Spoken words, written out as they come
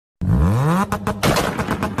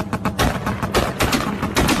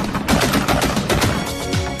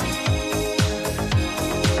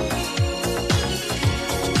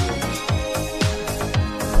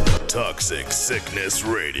Sickness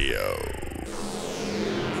Radio.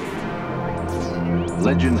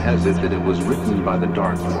 Legend has it that it was written by the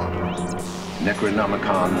Dark One,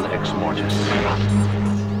 Necronomicon Ex Mortis.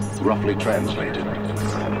 Roughly translated,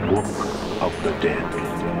 Book of the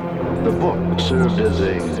Dead. The book served as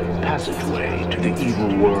a passageway to the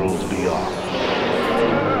evil worlds beyond.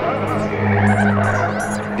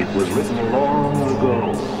 It was written long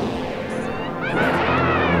ago.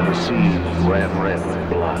 The sea ran red with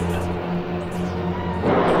blood.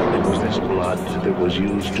 It was this blood that was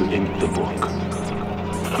used to ink the book.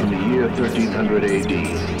 In the year 1300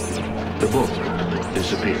 AD, the book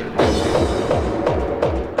disappeared.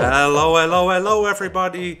 Hello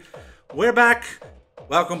everybody. We're back.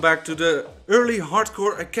 Welcome back to the Early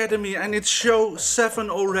Hardcore Academy, and it's show 7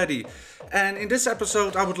 already. And in this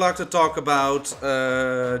episode I would like to talk about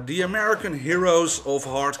the American heroes of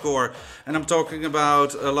hardcore. And I'm talking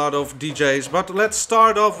about a lot of DJs, but let's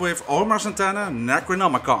start off with Omar Santana,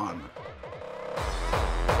 Necronomicon.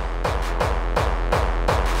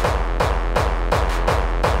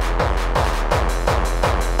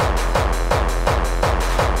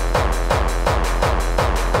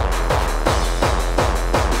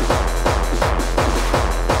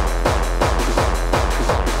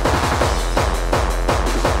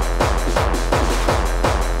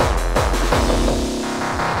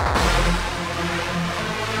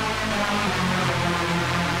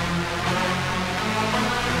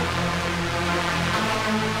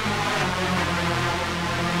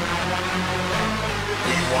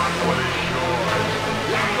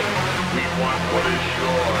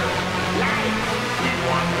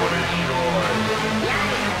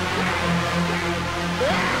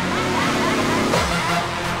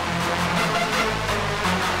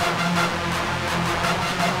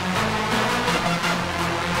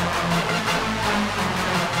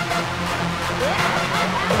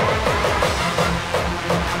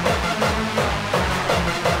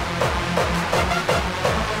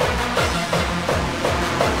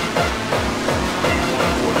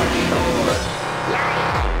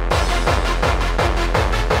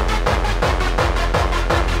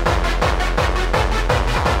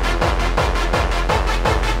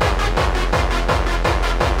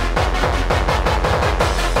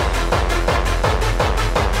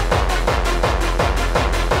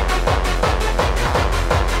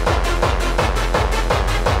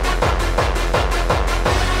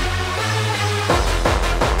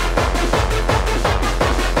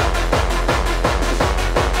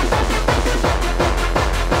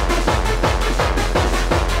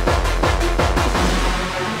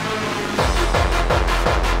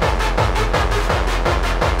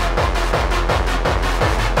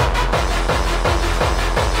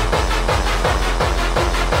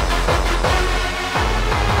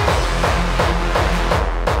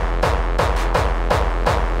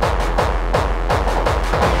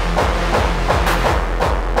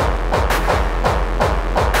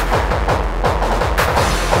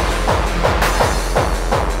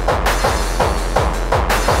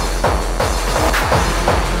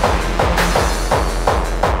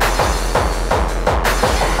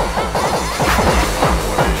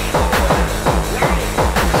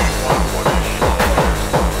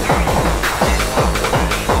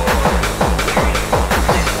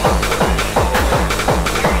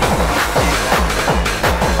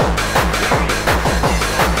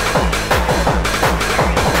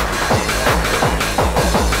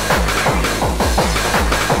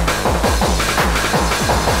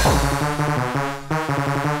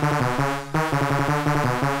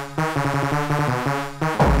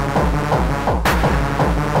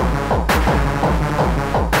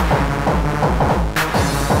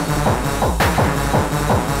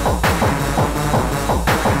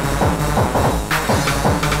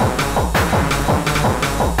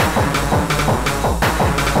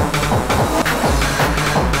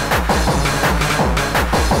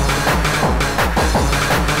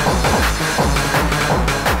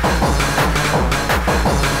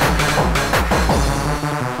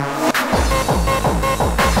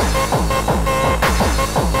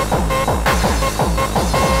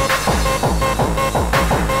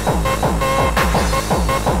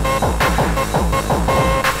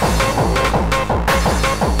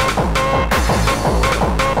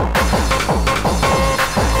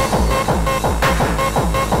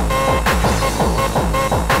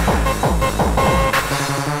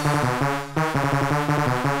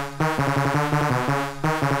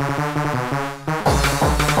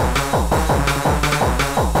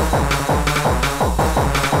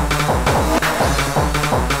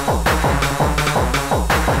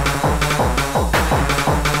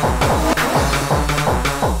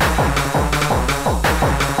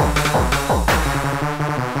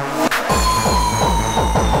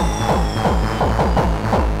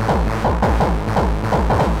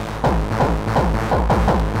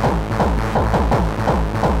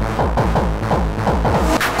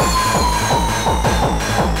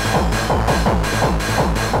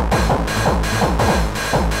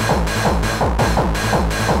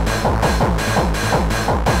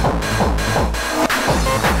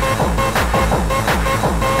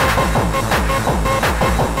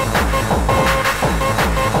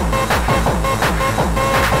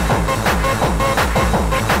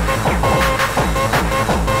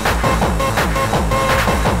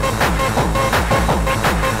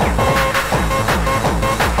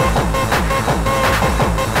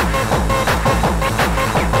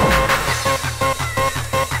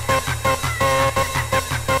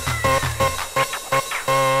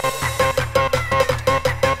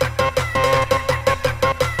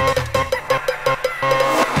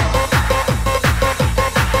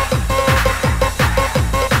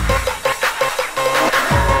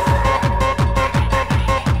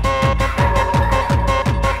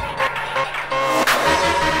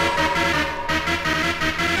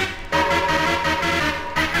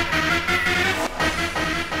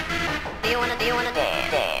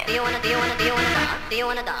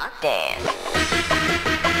 Dance.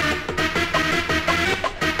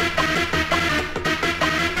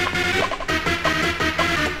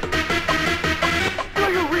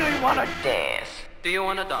 Do you really wanna dance? Do you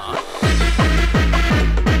wanna dance?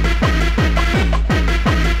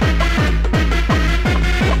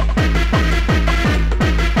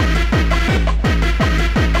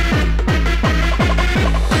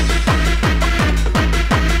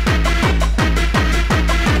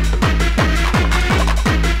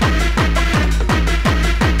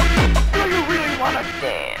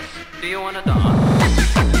 Do you wanna dance?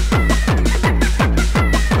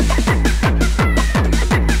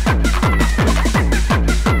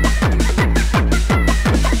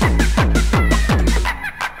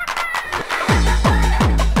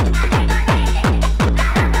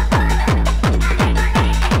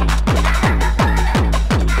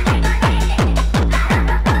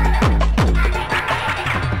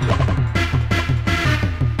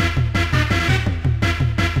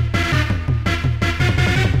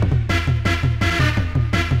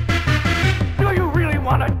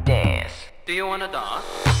 Do you wanna dance?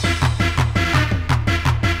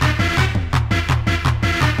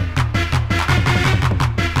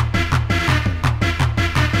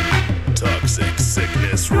 Toxic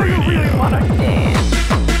Sickness Radio. Do you really wanna dance?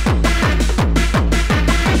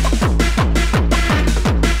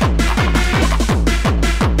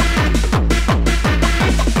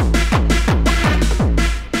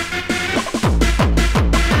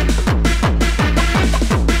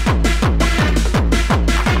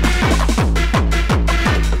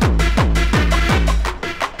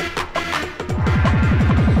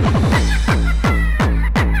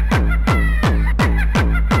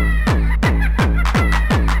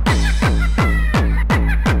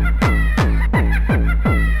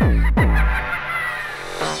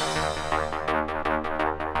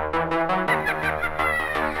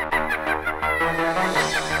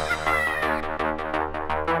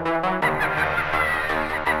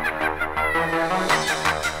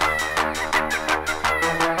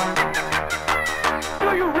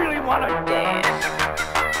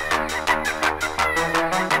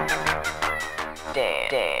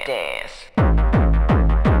 Dance.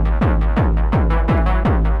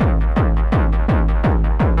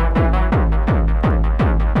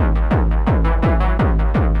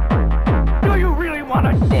 Do you really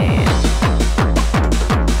wanna dance?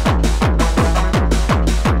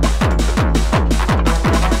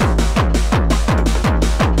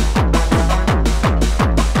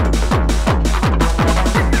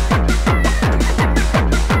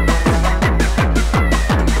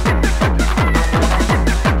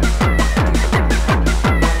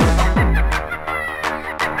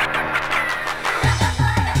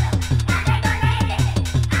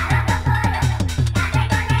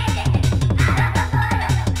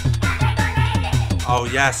 Oh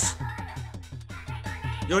yes.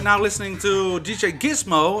 You're now listening to DJ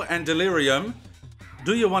Gizmo and Delerium.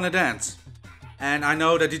 Do you wanna dance? And I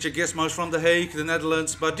know that DJ Gizmo is from The Hague, the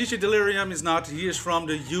Netherlands, but DJ Delerium is not. He is from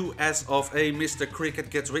the US of A, Mr. Cricket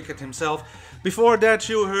Gets Wicked himself. Before that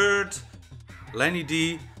you heard Lenny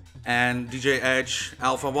Dee and DJ Edge,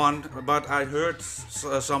 Alpha 1, but I heard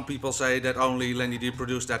some people say that only Lenny Dee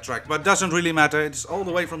produced that track, but doesn't really matter. It's all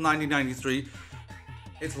the way from 1993.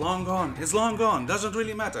 It's long gone, doesn't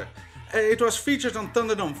really matter. It was featured on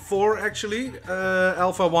Thunderdome 4 actually,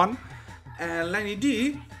 Alpha 1. And Lenny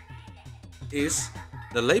Dee is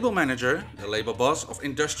the label manager, the label boss of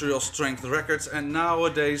Industrial Strength Records, and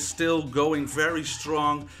nowadays still going very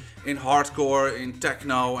strong in hardcore, in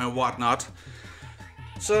techno and whatnot.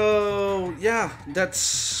 So yeah,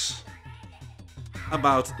 that's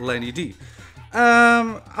about Lenny Dee.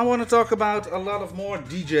 I want to talk about a lot of more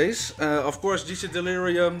DJs. Of course, DJ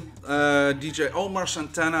Delerium, DJ Omar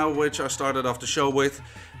Santana, which I started off the show with,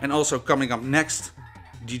 and also coming up next,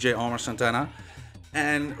 DJ Omar Santana,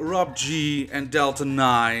 and Rob G, and Delta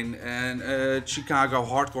 9, and Chicago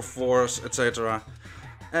Hardcore Force, etc.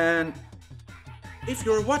 And if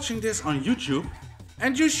you're watching this on YouTube,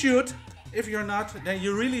 and you should, if you're not, then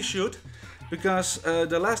you really should, because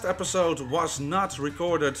the last episode was not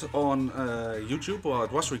recorded on YouTube. Well,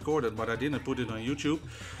 it was recorded, but I didn't put it on YouTube,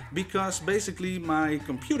 because basically my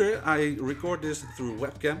computer, I record this through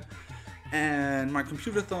webcam, and my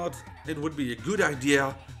computer thought it would be a good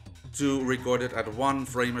idea to record it at 1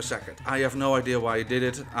 frame a second. I have no idea why I did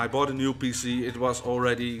it. I bought a new PC, it was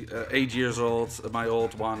already 8 years old, my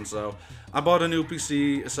old one, so I bought a new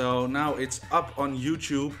PC, so now it's up on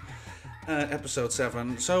YouTube, episode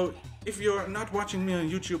 7. So If you're not watching me on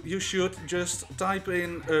YouTube, you should just type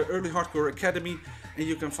in Early Hardcore Academy and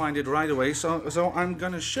you can find it right away. So I'm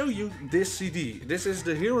gonna show you this CD. This is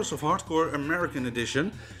the Heroes of Hardcore American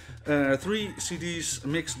Edition. 3 CDs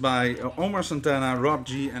mixed by Omar Santana, Rob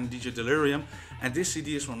G and DJ Delerium. And this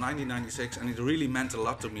CD is from 1996 and it really meant a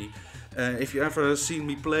lot to me. If you ever seen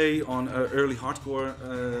me play on an early hardcore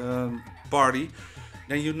party,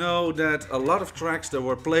 then you know that a lot of tracks that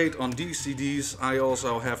were played on these CDs, I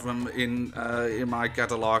also have them in my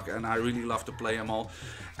catalog and I really love to play them all.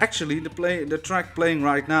 Actually, the track playing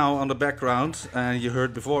right now on the background, you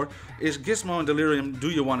heard before, is Gizmo and Delerium Do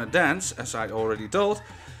You Wanna Dance, as I already told.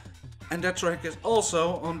 And that track is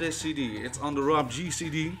also on this CD. It's on the Rob G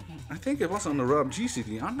CD. I think it was on the Rob G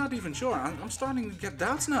CD. I'm not even sure. I'm starting to get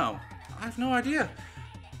doubts now. I have no idea.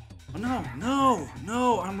 Oh,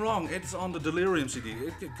 no, I'm wrong. It's on the Delerium CD.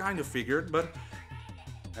 It kind of figured, but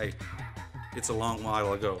hey, it's a long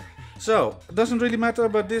while ago. So, it doesn't really matter,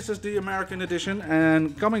 but this is the American edition.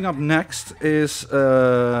 And coming up next is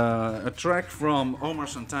a track from Omar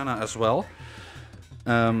Santana as well.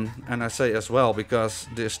 And I say as well because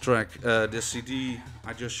this track, this CD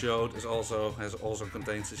I just showed has also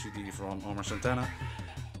contains the CD from Omar Santana.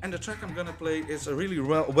 And the track I'm gonna play is a really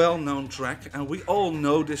well-known track, and we all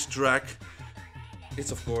know this track.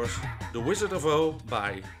 It's of course The Wizard of O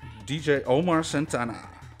by DJ Omar Santana.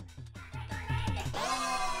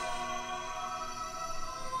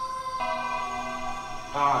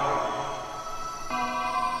 A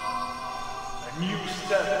new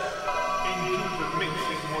step into the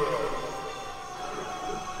mixing world.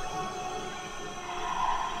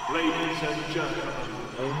 Ladies and gentlemen,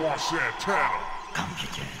 Omar Santana.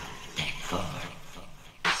 Computer, take forward.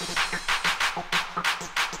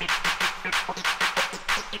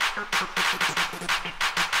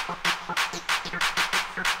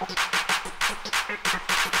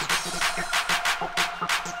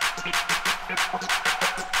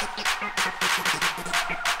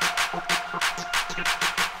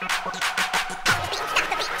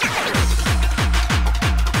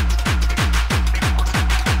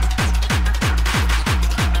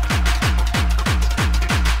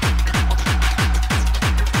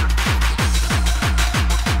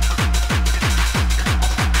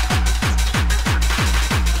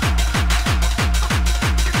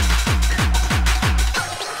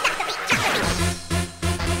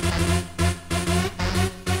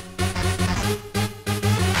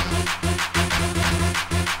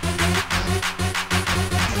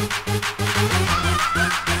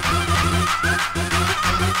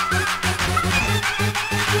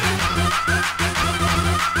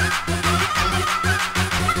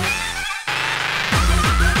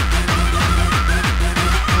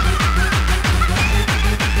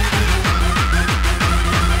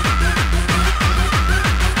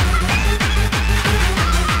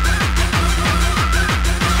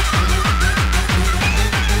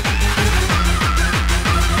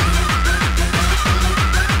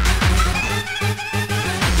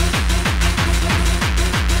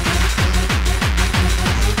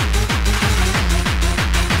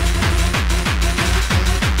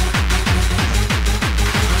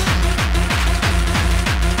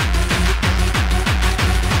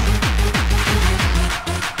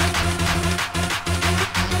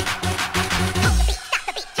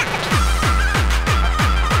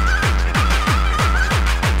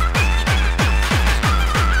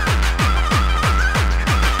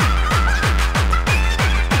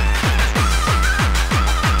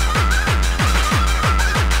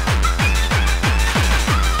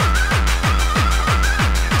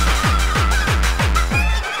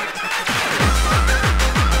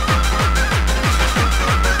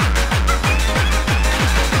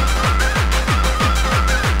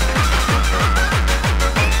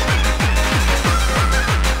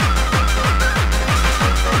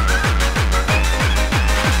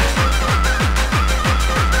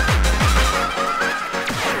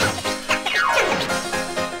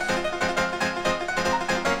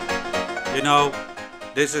 You know,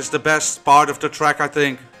 this is the best part of the track, I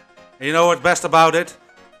think. And you know what's best about it?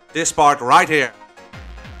 This part right here.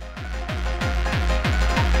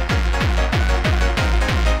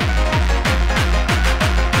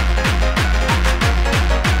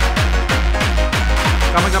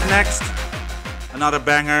 Coming up next, another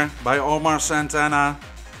banger by Omar Santana.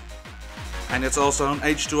 And it's also on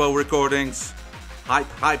H2O Recordings. Hype,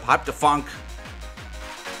 hype, hype the funk.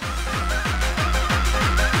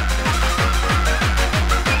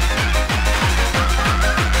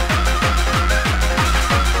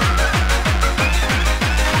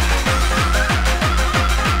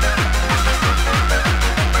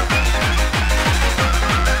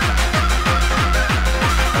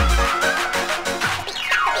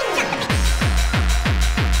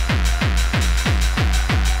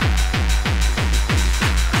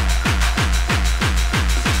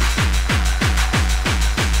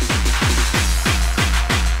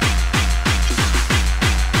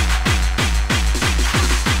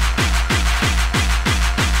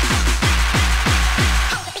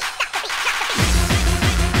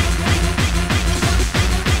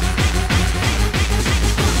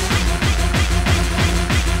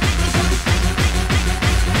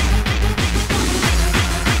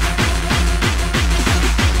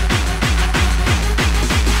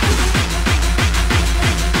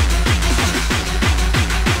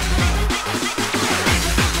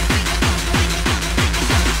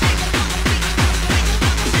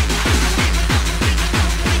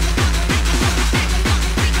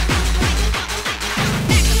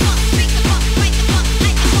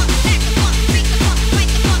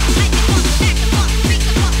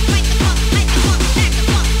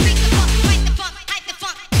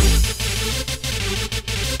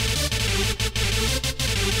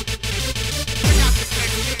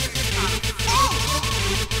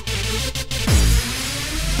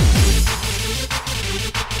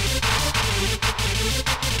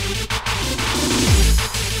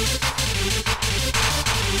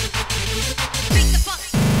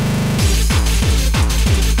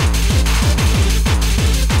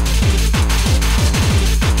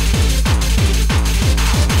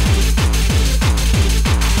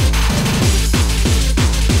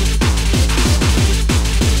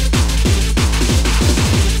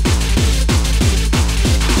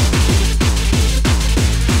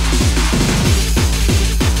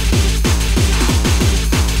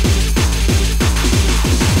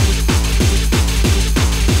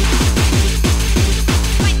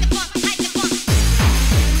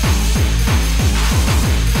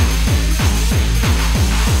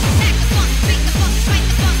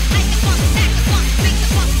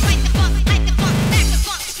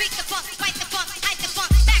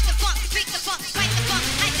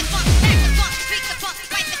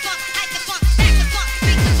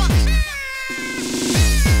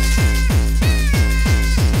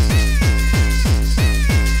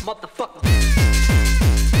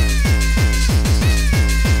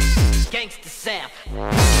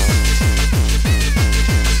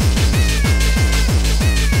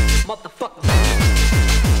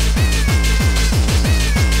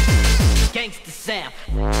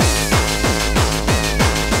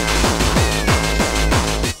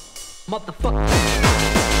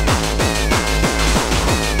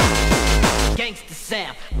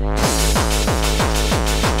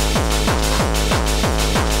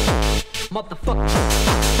 Motherfucker.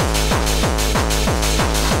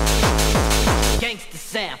 Gangsta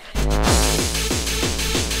Sam.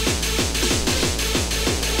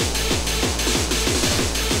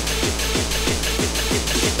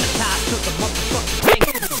 Ties to the motherfucking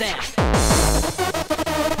gangsta Sam.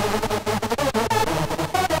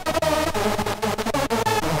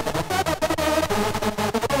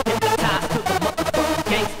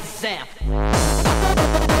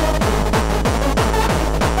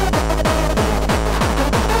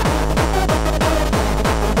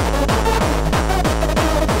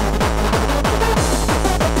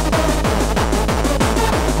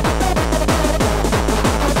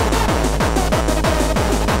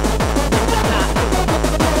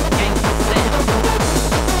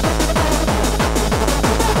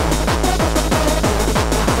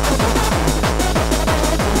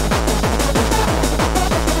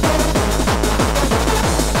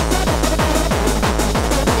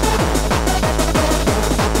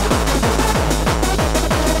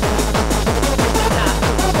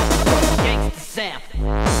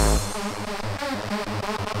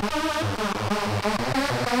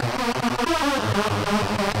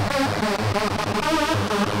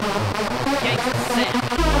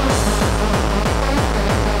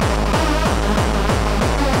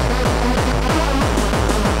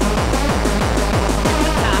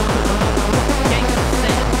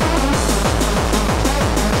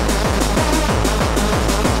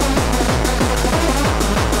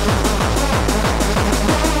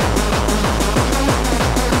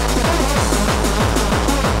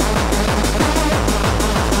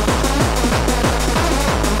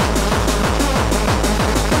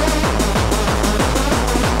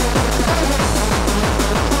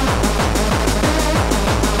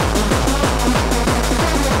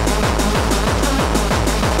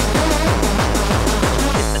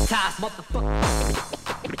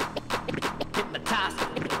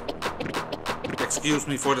 Excuse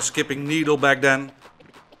me for the skipping needle back then,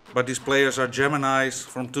 but these players are Geminis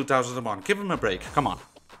from 2001. Give them a break, come on.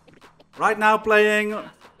 Right now playing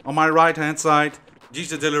on my right hand side,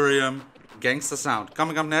 G's Delerium, Gangsta Sound.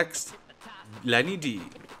 Coming up next, Lenny Dee.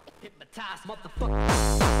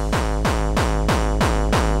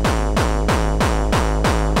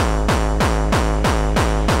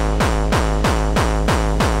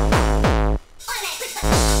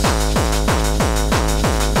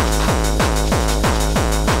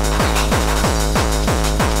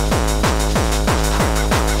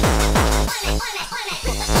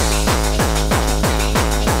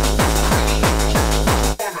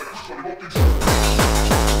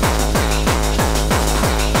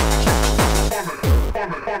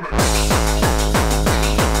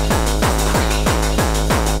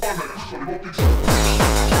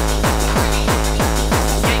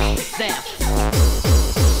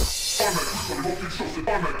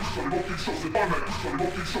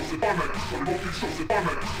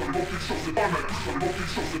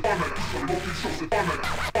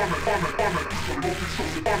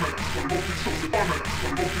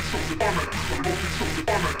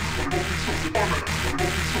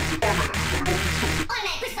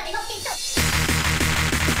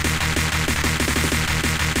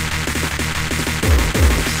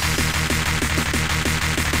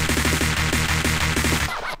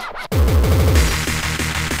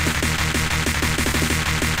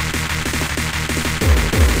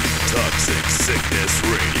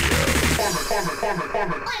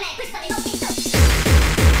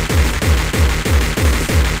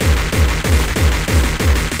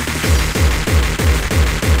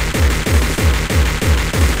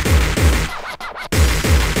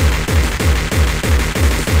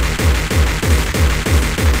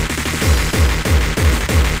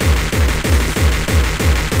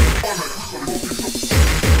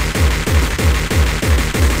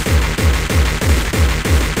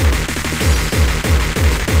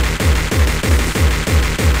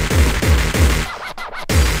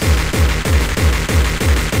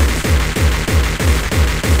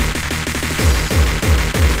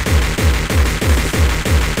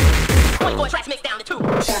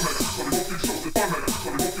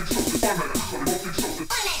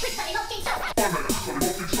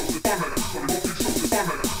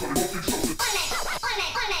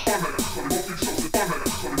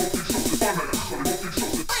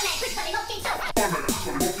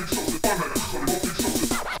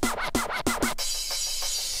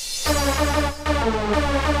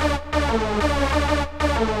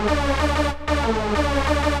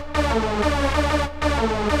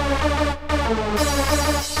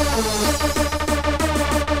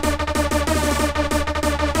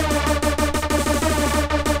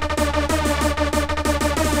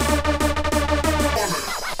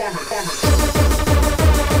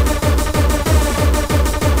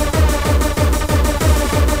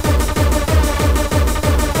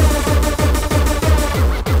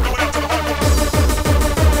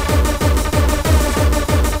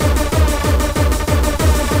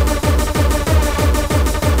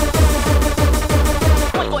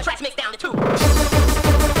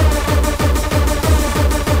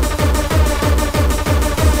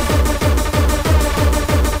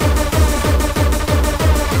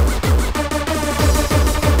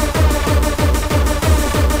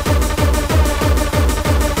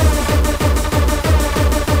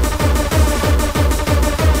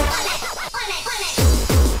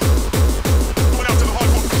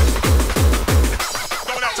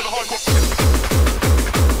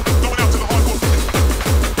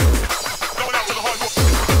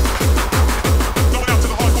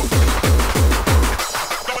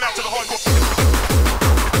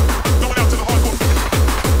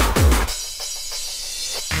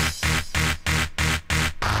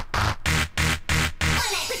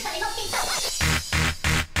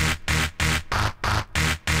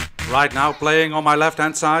 Right now playing on my left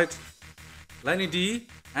hand side, Lenny Dee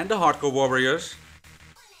and the Hardcore Warriors.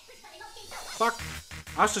 Fuck,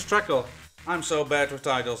 how's the Strackle? I'm so bad with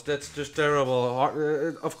titles, that's just terrible.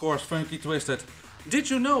 Of course, Funky Twisted. Did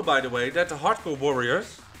you know, by the way, that the Hardcore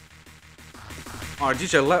Warriors are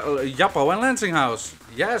DJ Jappo and Lansing House?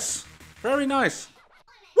 Yes, very nice.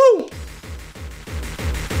 Woo!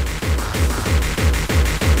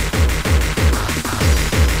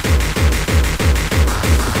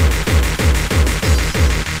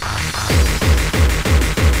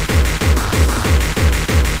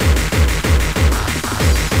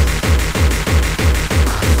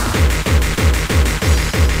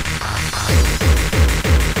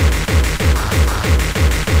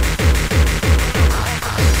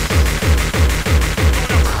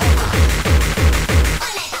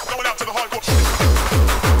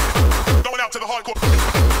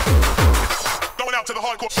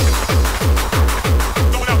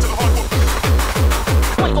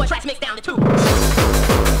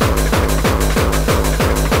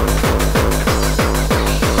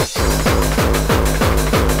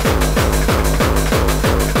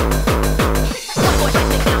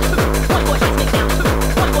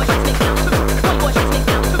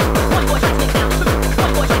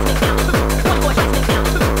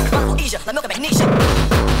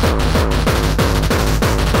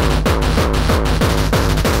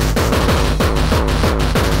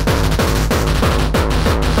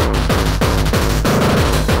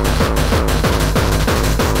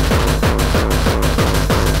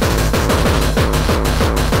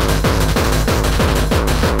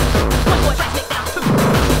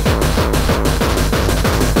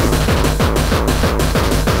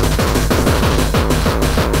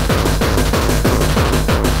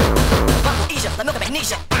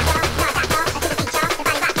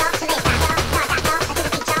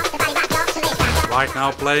 Right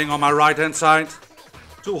now playing on my right hand side,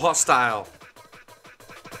 Too Hostile.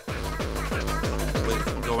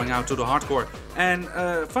 With going out to the hardcore. And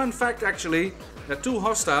fun fact actually, that Too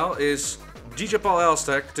Hostile is DJ Paul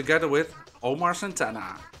Elstek together with Omar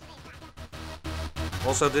Santana.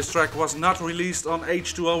 Also this track was not released on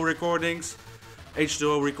H2O Recordings.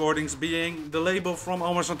 H2O Recordings being the label from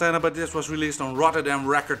Omar Santana, but this was released on Rotterdam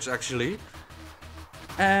Records actually.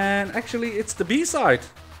 And actually it's the B-side.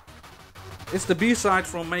 It's the B-side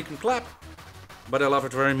from Make 'Em Clap, but I love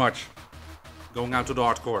it very much. Going out to the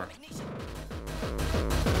hardcore.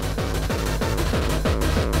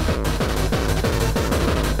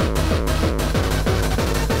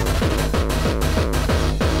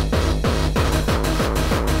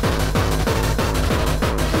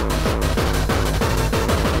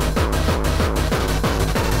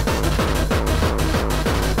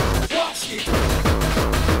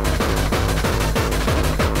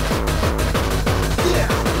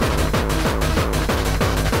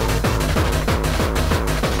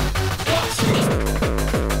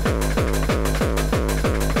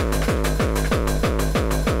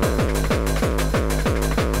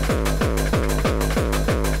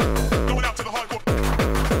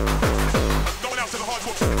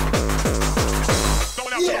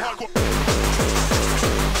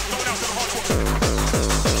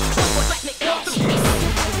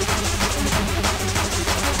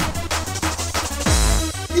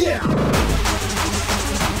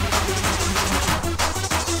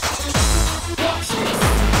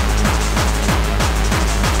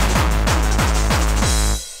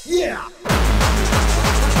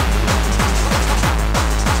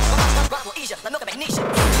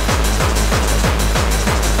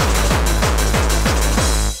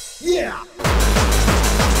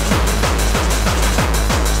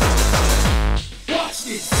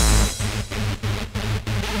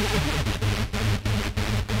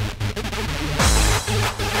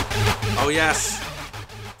 Oh yes,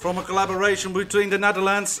 from a collaboration between the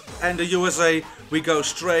Netherlands and the USA, we go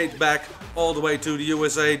straight back all the way to the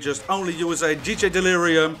USA, just only USA, DJ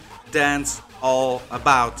Delerium, Dance All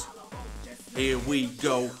About. Here we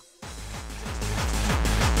go.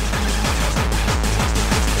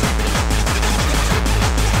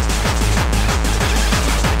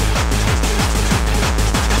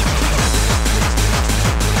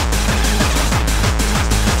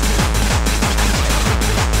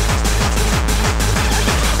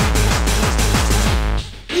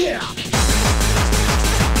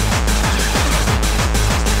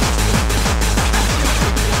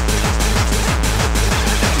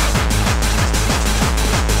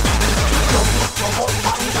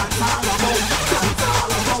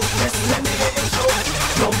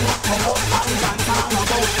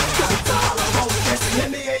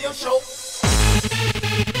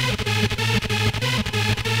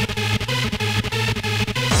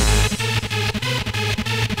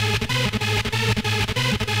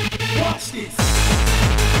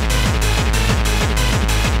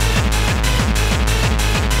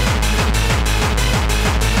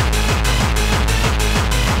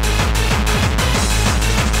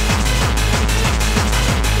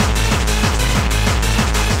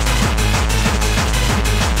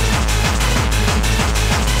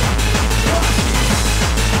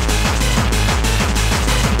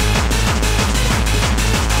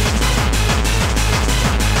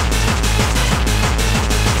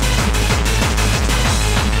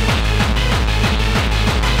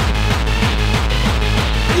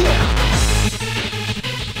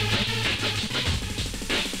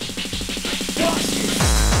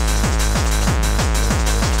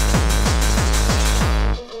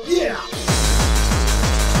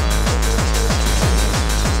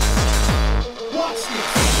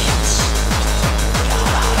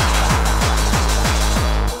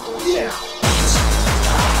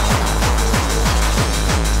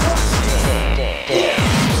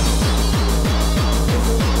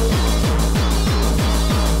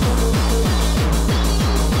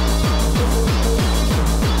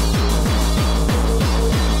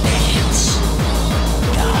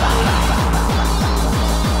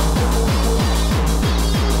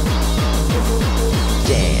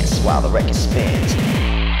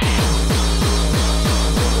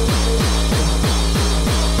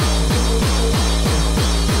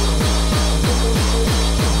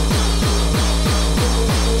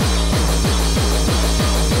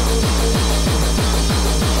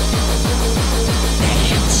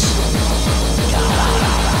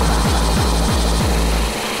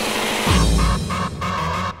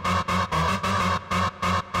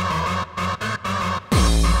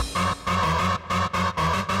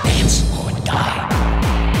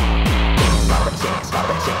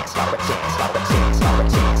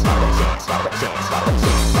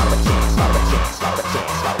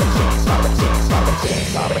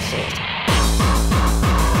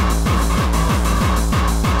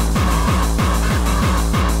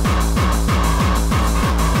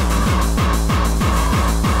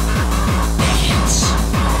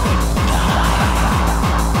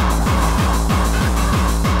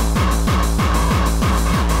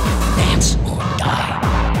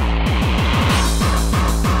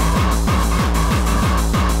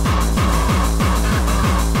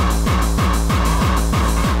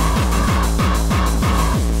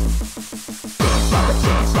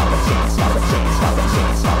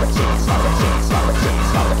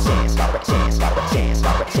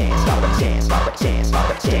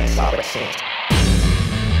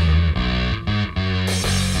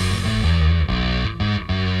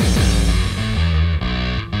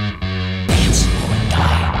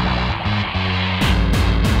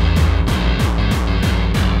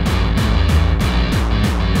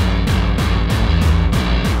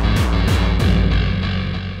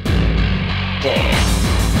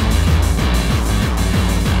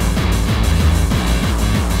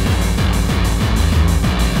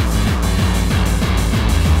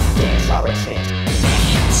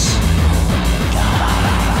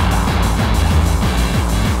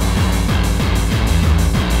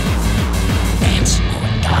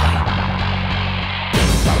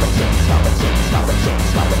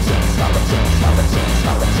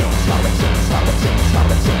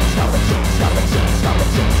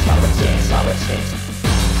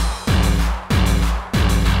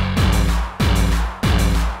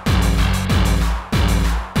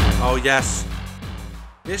 Oh yes,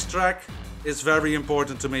 this track is very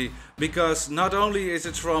important to me because not only is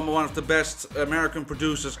it from one of the best American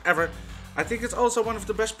producers ever, I think it's also one of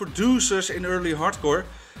the best producers in early hardcore.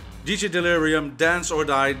 DJ Delerium, Dance or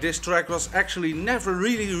Die. This track was actually never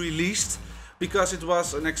really released because it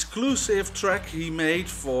was an exclusive track he made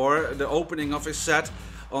for the opening of his set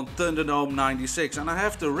on Thunderdome 96. And I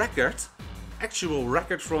have the record, actual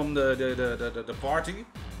record from the party,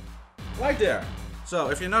 right there. So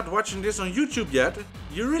if you're not watching this on YouTube yet,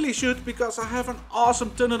 you really should, because I have an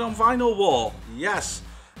awesome Thunderdome vinyl wall. Yes,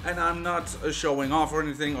 and I'm not showing off or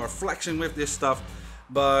anything or flexing with this stuff,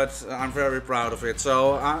 but I'm very proud of it.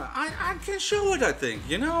 So I can show it, I think.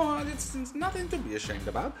 You know, it's nothing to be ashamed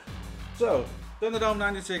about. So Thunderdome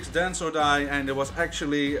 96, Dance or Die, and it was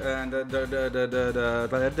actually I'm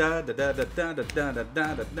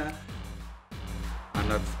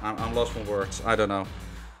lost for words. I don't know.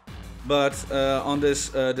 But on this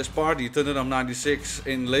party, Thunderdome 96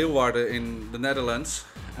 in Leeuwarden in the Netherlands,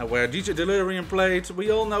 where DJ Delerium played, we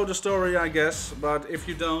all know the story, I guess, but if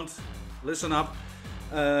you don't, listen up.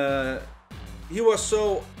 He was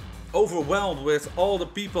so overwhelmed with all the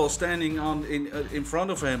people standing in front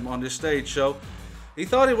of him on this stage, so he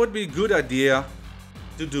thought it would be a good idea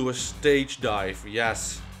to do a stage dive,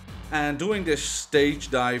 yes. And doing this stage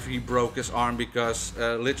dive, he broke his arm because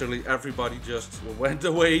literally everybody just went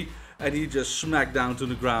away and he just smacked down to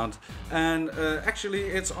the ground. And actually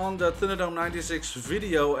it's on the Thunderdome 96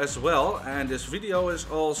 video as well, and this video is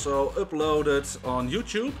also uploaded on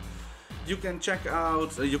YouTube. You can check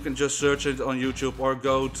out, you can just search it on YouTube or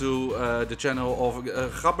go to the channel of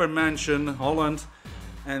Gabber Mansion Holland,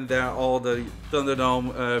 and there all the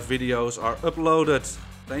Thunderdome videos are uploaded.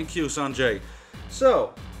 Thank you, Sanjay.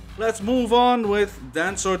 So let's move on with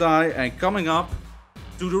Dance or Die, and coming up,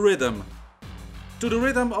 To the Rhythm. To the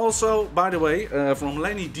Rhythm also, by the way, from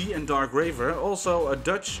Lenny Dee and Dark Raver, also a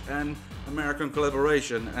Dutch and American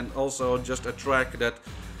collaboration, and also just a track that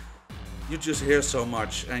you just hear so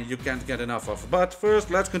much and you can't get enough of. But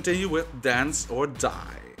first, let's continue with Dance or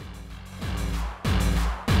Die.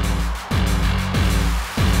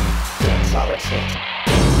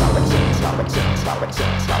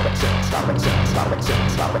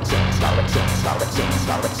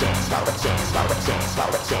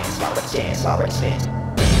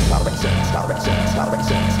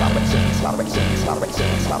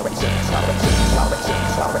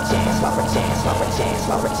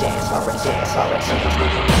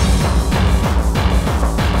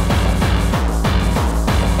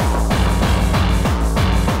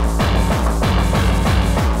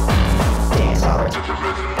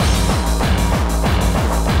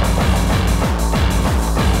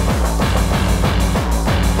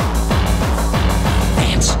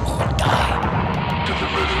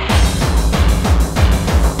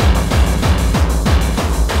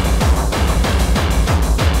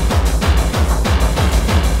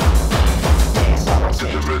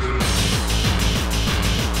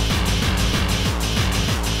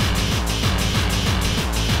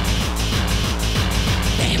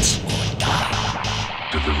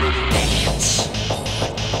 Dance or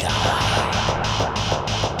die.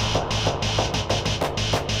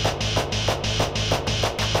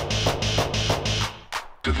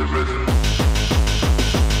 To the rhythm.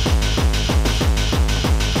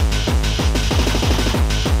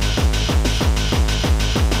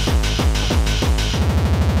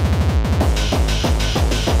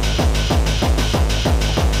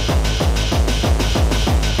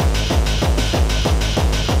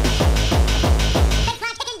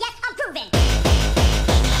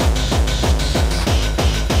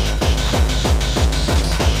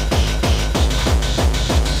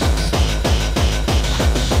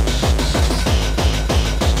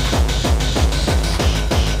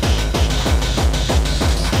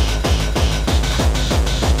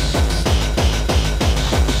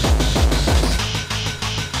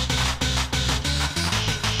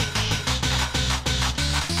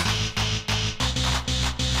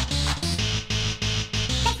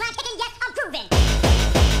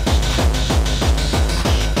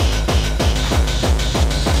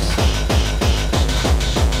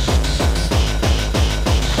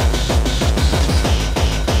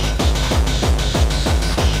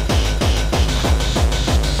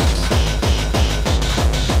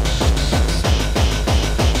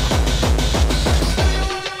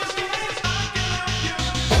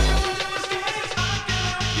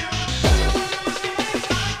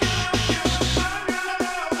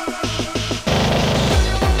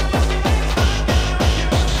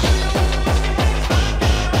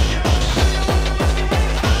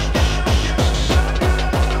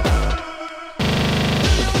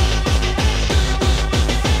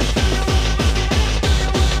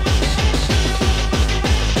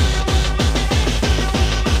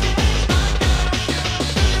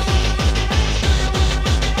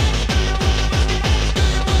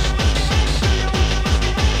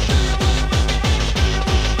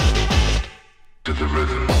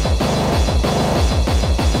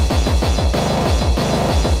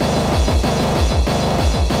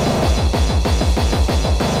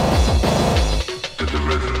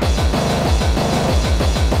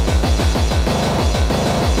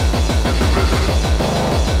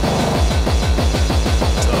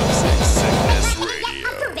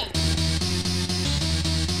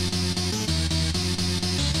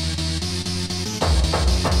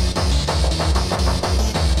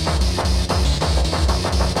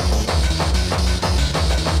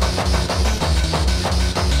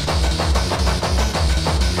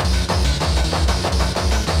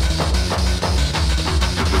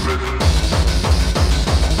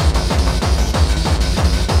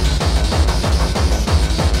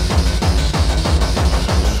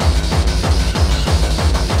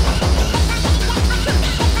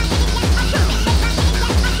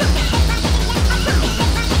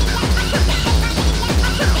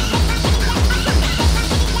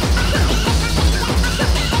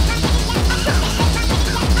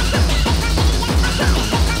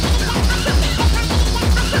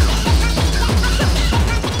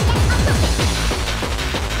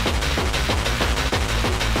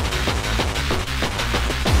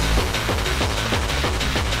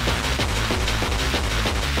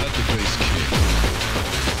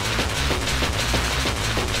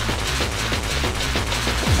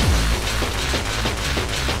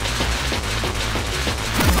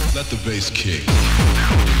 the bass kick.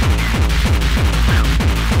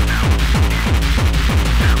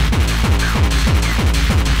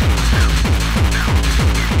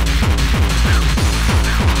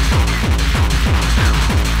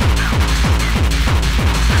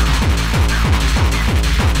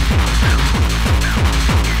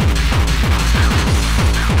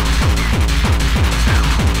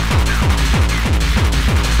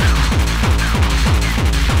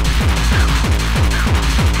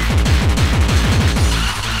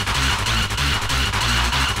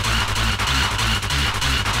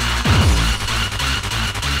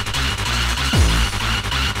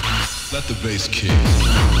 Let the bass kick.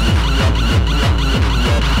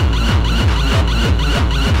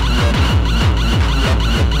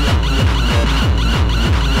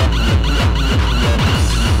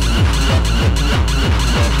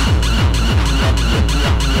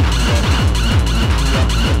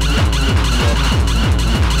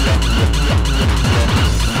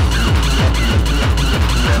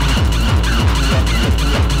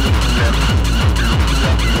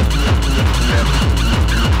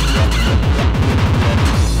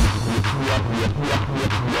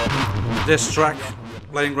 This track,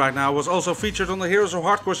 playing right now, was also featured on the Heroes of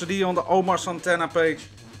Hardcore CD on the Omar Santana page.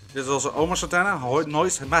 This is also Omar Santana,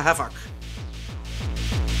 Noise Havoc.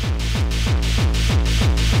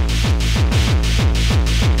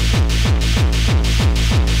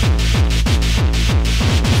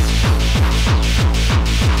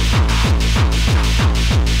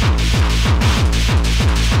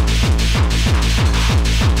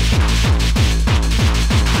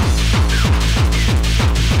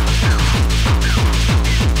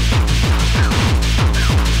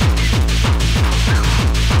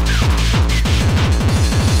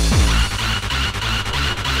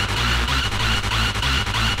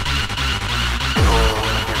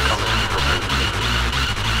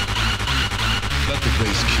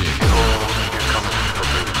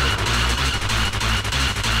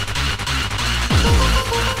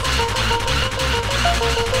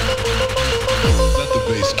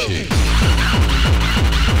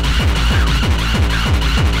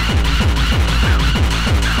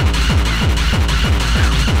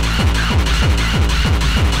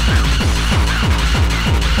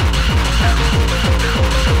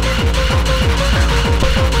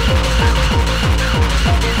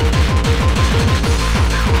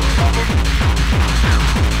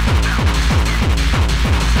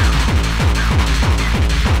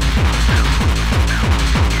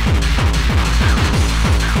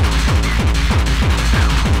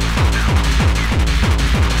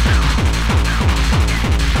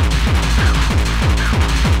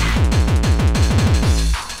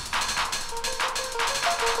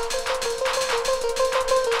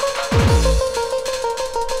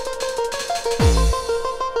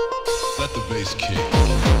 Let the bass kick.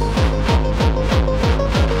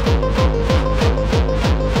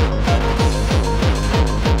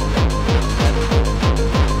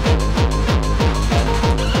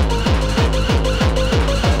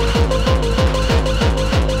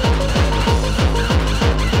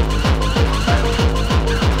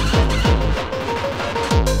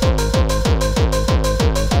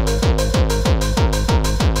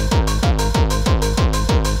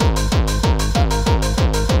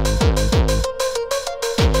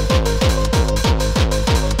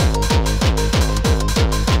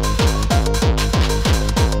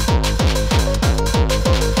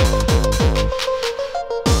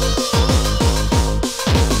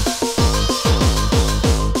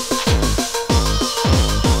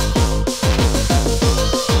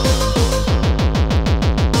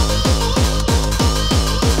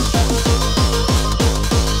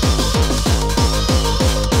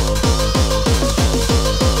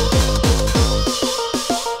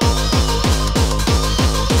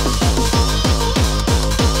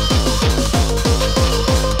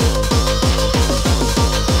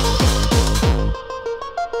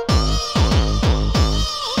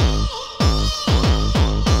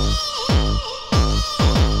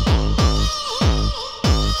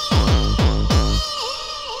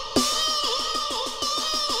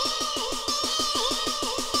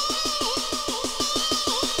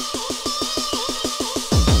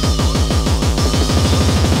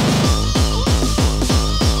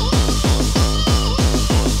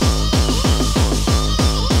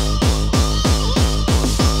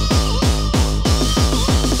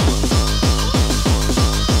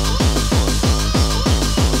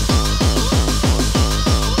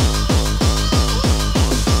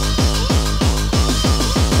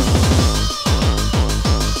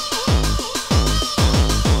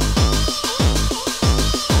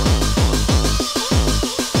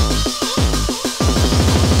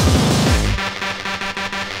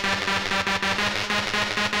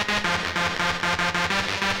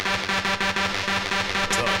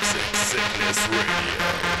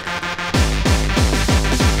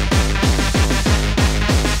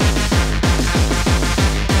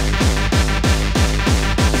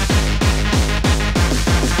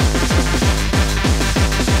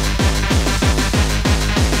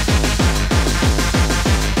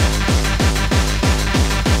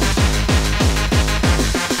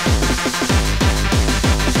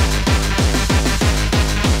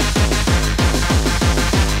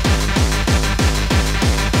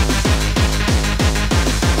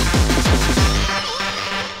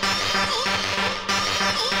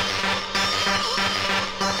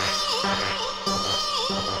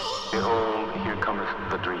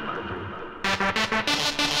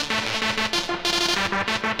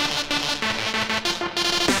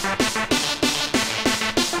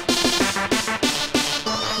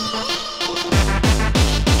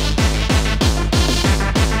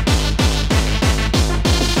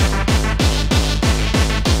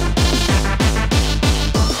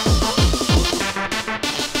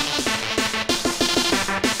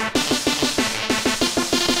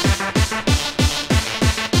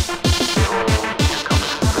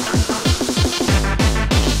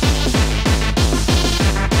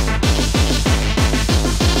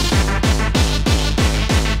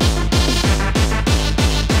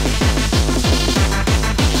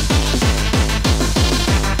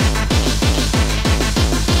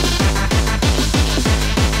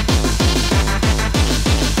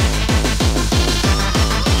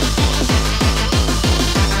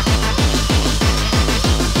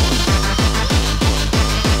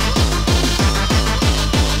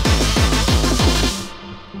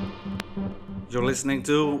 You're listening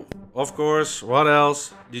to, of course, what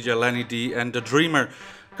else? DJ Lenny Dee and The Dreamer.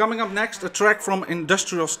 Coming up next, a track from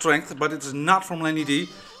Industrial Strength, but it's not from Lenny Dee.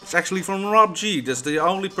 It's actually from Rob G. That's the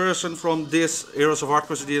only person from this Heroes of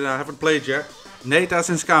Hardcore CD that I haven't played yet. Nata's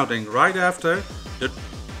in Scouting, right after the...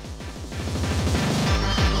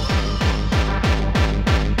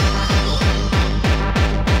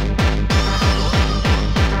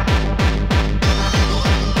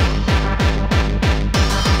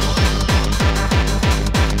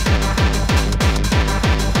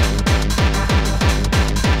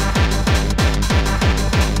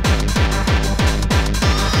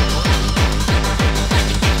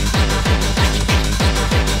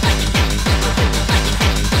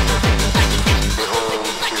 Behold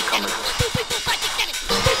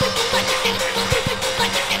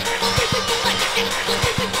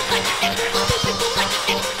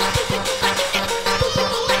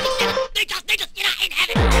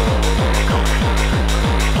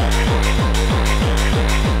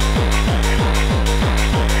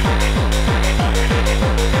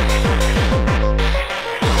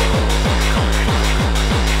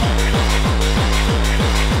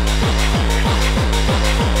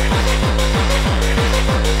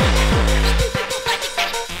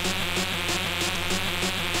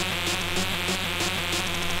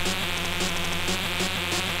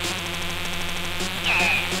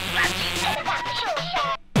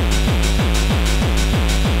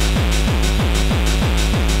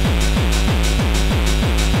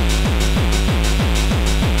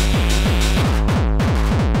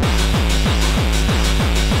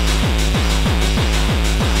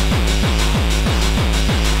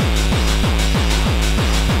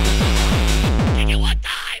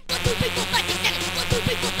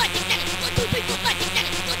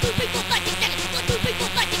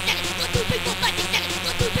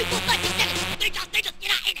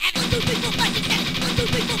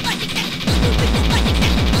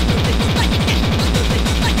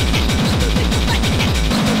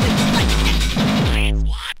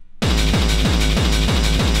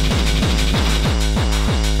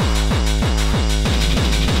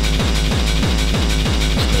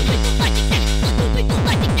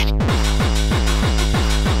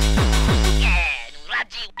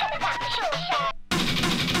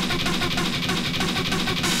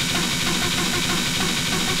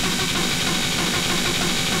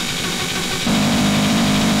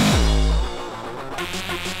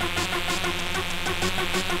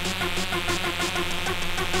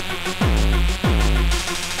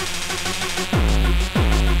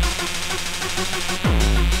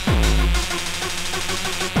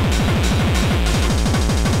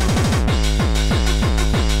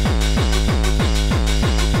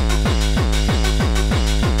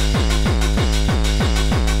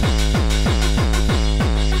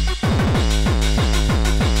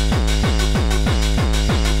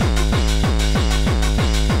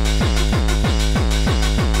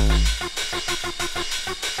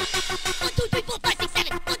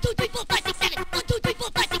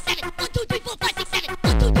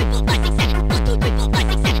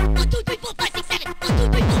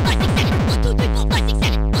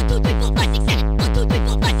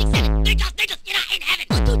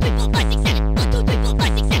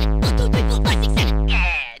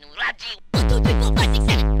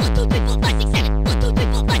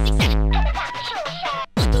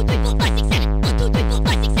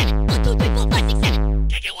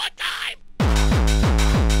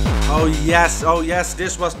yes,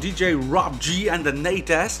 this was DJ Rob G and the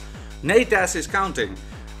Natas. Natas is counting.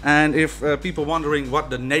 And if people wondering what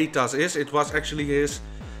the Natas is, it was actually his,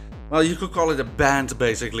 well, you could call it a band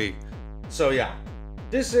basically. So yeah,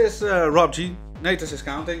 this is Rob G, Natas is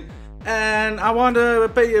counting. And I want to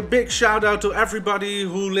pay a big shout out to everybody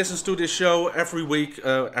who listens to this show every week,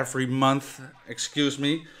 every month, excuse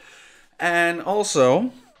me. And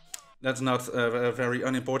also, that's not very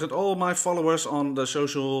unimportant, all my followers on the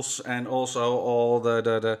socials and also all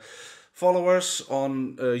the followers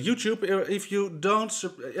on YouTube. If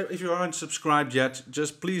you aren't subscribed yet,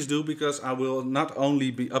 just please do, because I will not only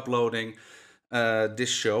be uploading this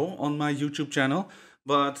show on my YouTube channel,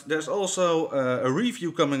 but there's also a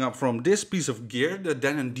review coming up from this piece of gear, the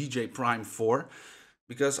Denon DJ Prime 4,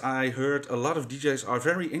 because I heard a lot of DJs are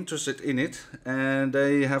very interested in it and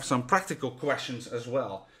they have some practical questions as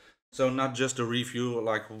well. So not just a review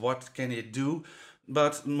like what can it do,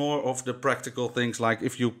 but more of the practical things, like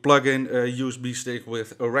if you plug in a USB stick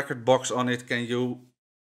with a record box on it, can you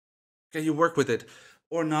work with it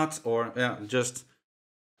or not, or yeah, just,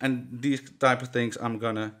 and these type of things I'm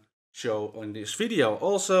gonna show in this video.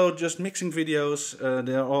 Also just mixing videos,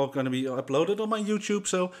 they're all gonna be uploaded on my YouTube,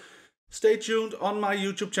 so stay tuned on my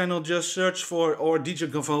YouTube channel. Just search for or DJ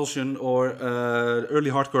Convulsion or Early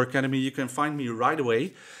Hardcore Academy, you can find me right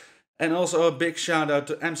away. And also a big shout out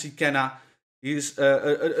to MC Kenna. He's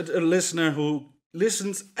a listener who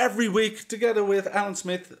listens every week together with Alan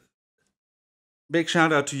Smith. Big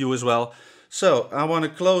shout out to you as well. So I want to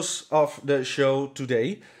close off the show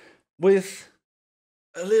today with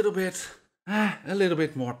a little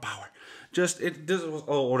bit more power. This was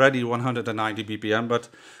already 190 BPM, but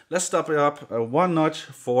let's step it up one notch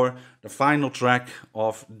for the final track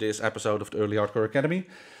of this episode of the Early Hardcore Academy.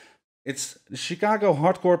 It's the Chicago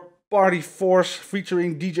Hardcore Party Force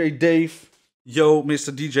featuring DJ Dave. Yo, Mr.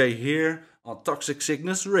 DJ here on Toxic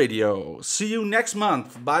Sickness Radio. See you next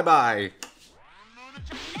month. Bye bye.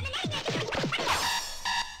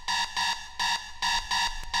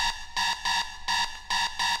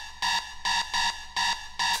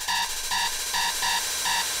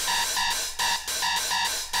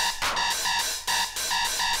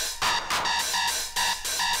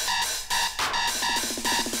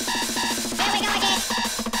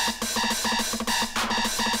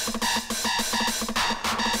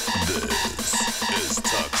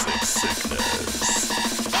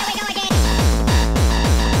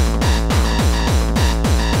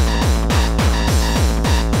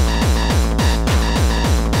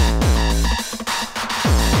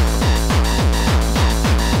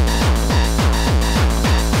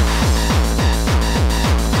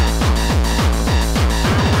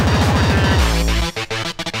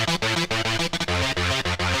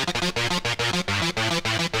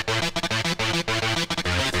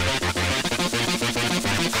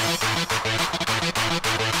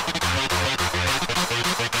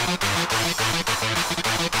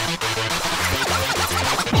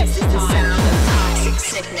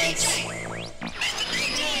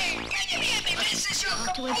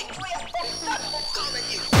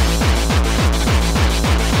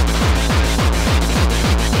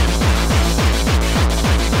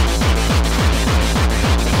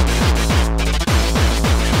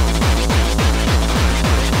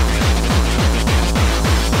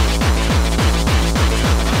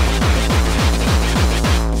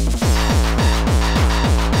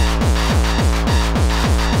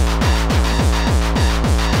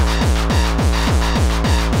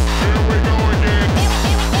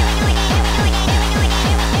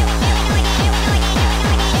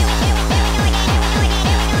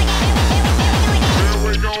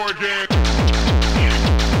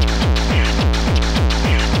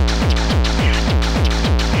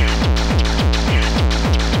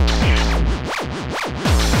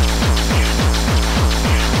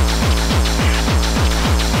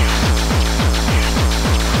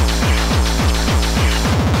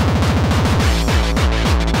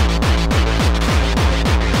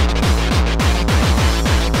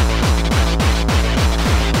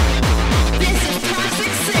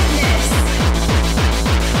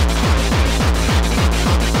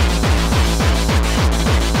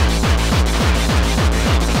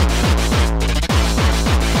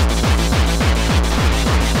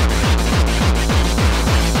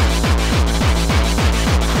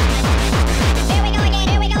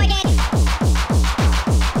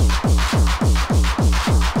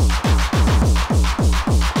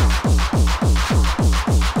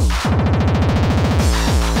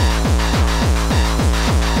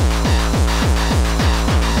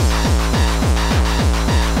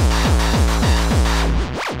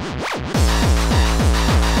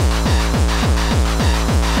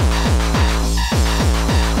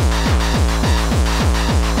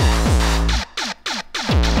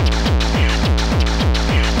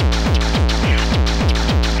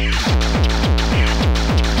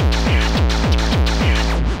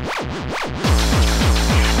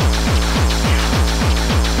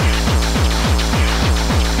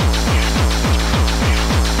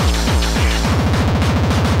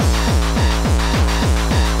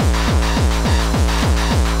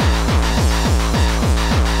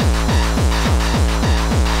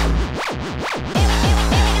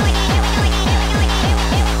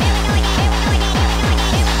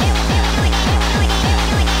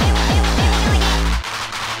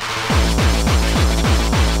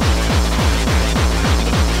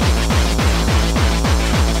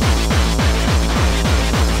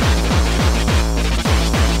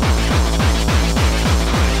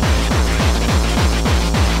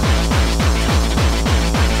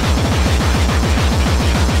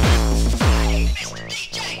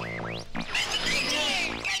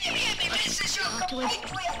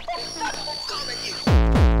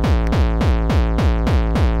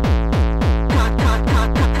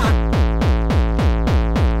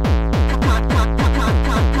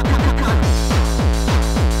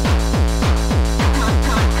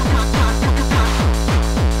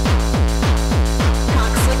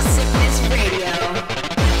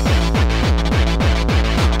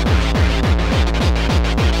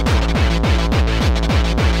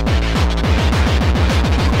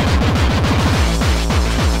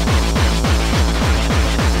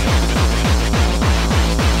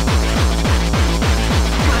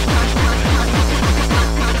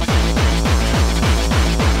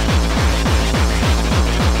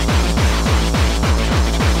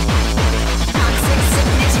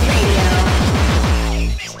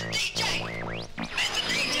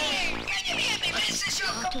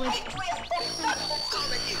 with